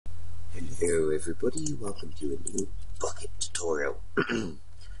Hello everybody, welcome to a new Bukkit tutorial.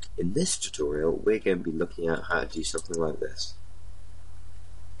 In this tutorial we're going to be looking at how to do something like this.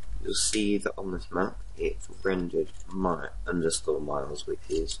 You'll see that on this map it's rendered my_miles, which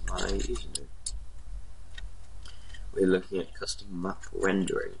is my username. We're looking at custom map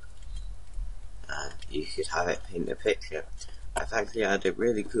rendering, and you could have it paint a picture. I've actually had a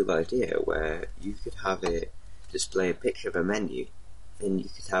really cool idea where you could have it display a picture of a menu. Then you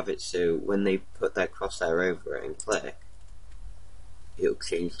could have it so when they put their crosshair over it and click, it'll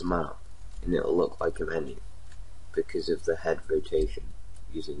change the map and it'll look like a menu because of the head rotation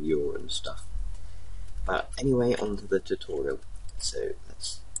using yaw and stuff. But anyway, on to the tutorial. So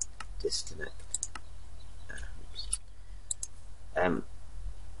let's disconnect.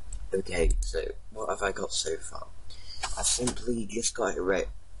 Okay, so what have I got so far? I've simply just got it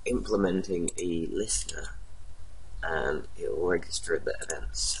implementing a listener, and it will register the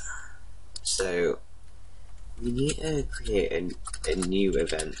events. So we need to create a new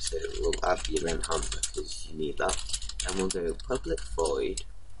event, so we'll add the event handler because you need that, and we'll go public void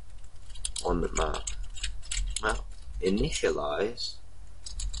on the map initialize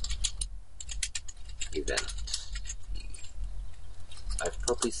event. I've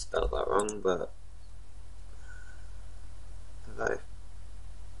probably spelled that wrong, but have I?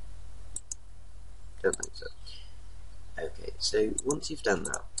 Don't think so. Okay, so once you've done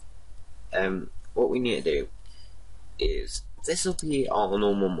that, what we need to do is, this will be our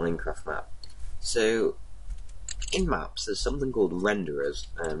normal Minecraft map. So in maps there's something called renderers,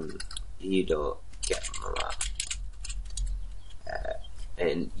 e.getMap,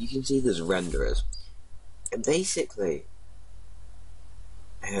 and you can see there's renderers, and basically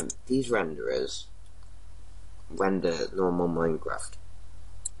these renderers render normal Minecraft.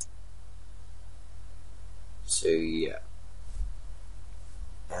 So yeah.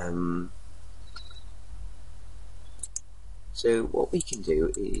 So what we can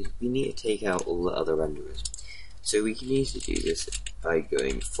do is we need to take out all the other renderers. So we can easily do this by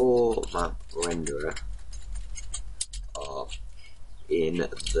going for map renderer in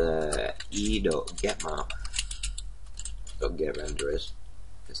the e.getMap.getRenderers,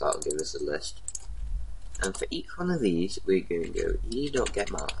 because that'll give us a list. And for each one of these we're going to go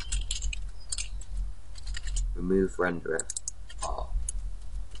e.getMap, remove renderer R,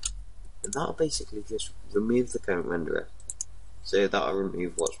 and that'll basically just remove the current renderer. So that'll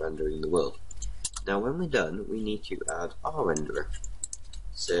remove what's rendering the world. Now when we're done, we need to add our renderer.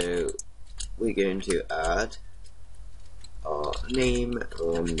 So we're going to add our name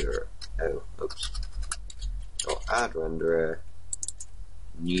renderer. Add renderer,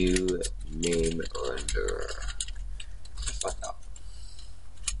 new name renderer. Just like that.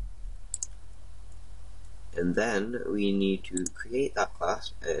 And then we need to create that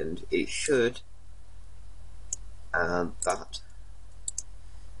class, and it should add that,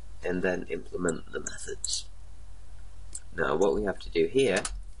 and then implement the methods. Now what we have to do here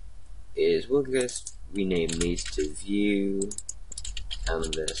is we'll just rename these to view,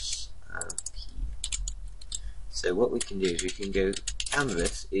 canvas, and p. So what we can do is we can go,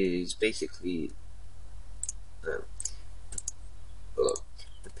 canvas is basically the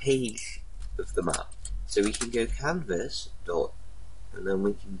page of the map. So we can go canvas dot, and then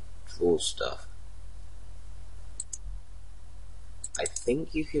we can draw stuff. I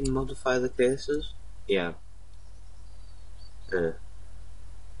think you can modify the cursors. Yeah. So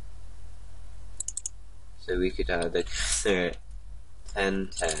we could add a cursor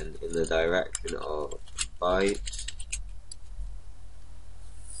 1010 in the direction of byte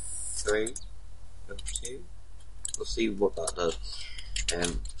 3 of 2. We'll see what that does.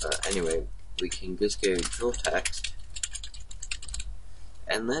 But anyway, we can just go draw text,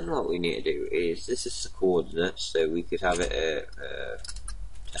 and then what we need to do is, this is the coordinates, so we could have it at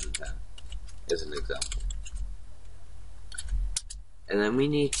 1010 as an example, and then we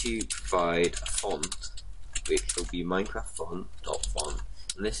need to provide a font which will be Minecraft font,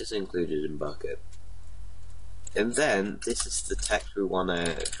 and this is included in Bukkit. And then this is the text we want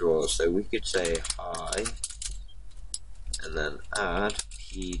to draw, so we could say hi and then add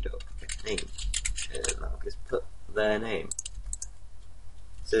p.getName, and I'll just put their name.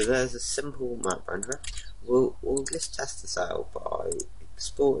 So there's a simple map renderer. We'll just test this out by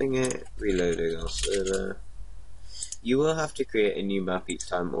exporting it, reloading our server. You will have to create a new map each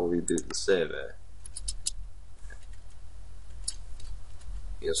time or reboot the server.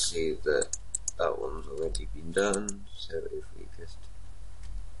 You'll see that that one's already been done, so if we just...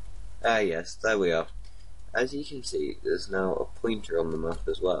 yes, there we are. As you can see, there's now a pointer on the map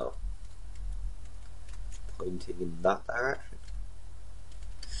as well, pointing in that direction.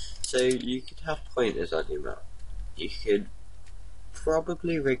 So you could have pointers on your map. You could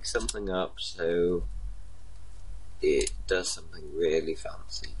probably rig something up so it does something really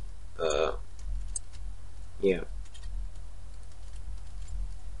fancy, but yeah.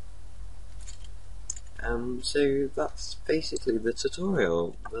 So that's basically the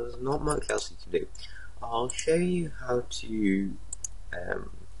tutorial. There's not much else you can do. I'll show you how to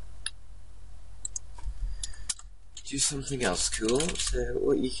do something else cool. So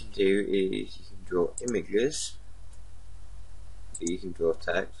what you can do is you can draw images, you can draw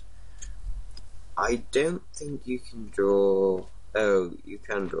text. I don't think you can draw, oh, you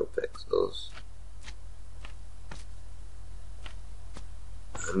can draw pixels.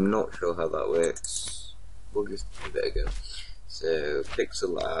 I'm not sure how that works. We'll just give it a go. So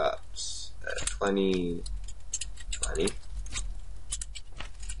pixel at 20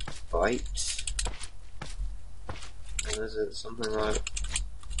 byte. And is it something like?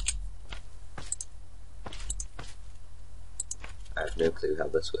 I have no clue how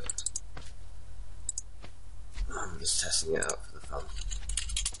this works. I'm just testing it out for the fun.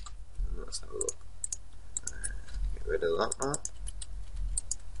 And let's have a look. Get rid of that map.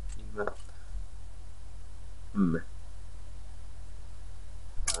 New map. Maps.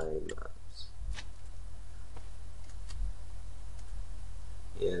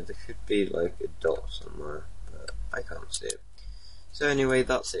 Yeah, there should be like a dot somewhere, but I can't see it. So anyway,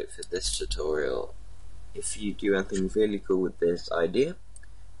 that's it for this tutorial. If you do anything really cool with this idea,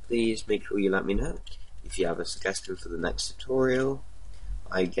 please make sure you let me know. If you have a suggestion for the next tutorial,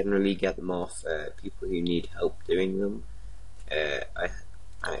 I generally get them off people who need help doing them. I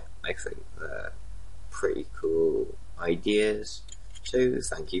think they're pretty cool ideas, so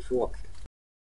thank you for watching.